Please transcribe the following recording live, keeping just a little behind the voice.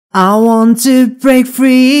I want to break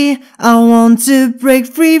free, I want to break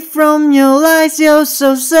free from your lies. You're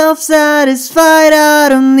so self-satisfied, I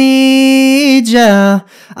don't need ya.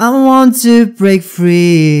 I want to break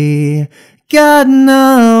free. God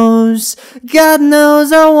knows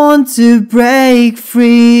I want to break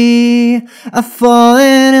free. I've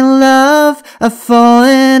fallen in love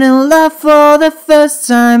for the first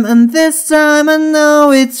time, and this time I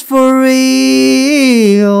know it's for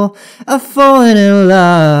real. I've fallen in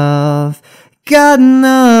love. God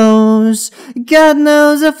knows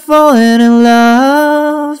I've fallen in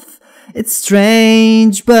love. It's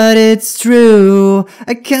strange, but it's true.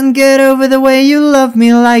 I can't get over the way you love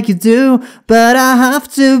me like you do, but I have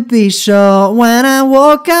to be sure when I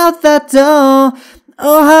walk out that door.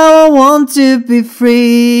 Oh, how I want to be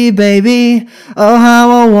free, baby. Oh, how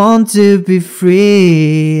I want to be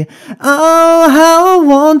free. Oh, how I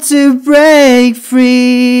want to break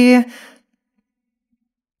free.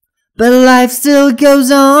 But life still goes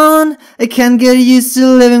on. I can't get used to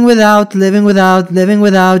living without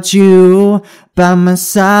you by my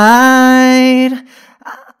side.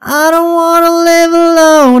 I don't wanna live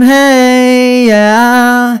alone, hey,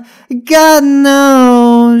 yeah. God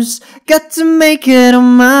knows, got to make it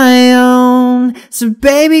on my own. So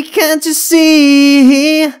baby, can't you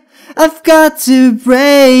see? I've got to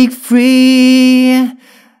break free.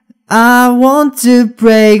 I want to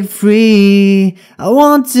break free. I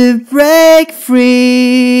want to break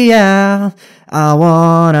free, yeah. I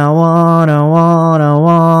want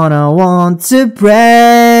to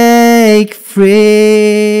break free.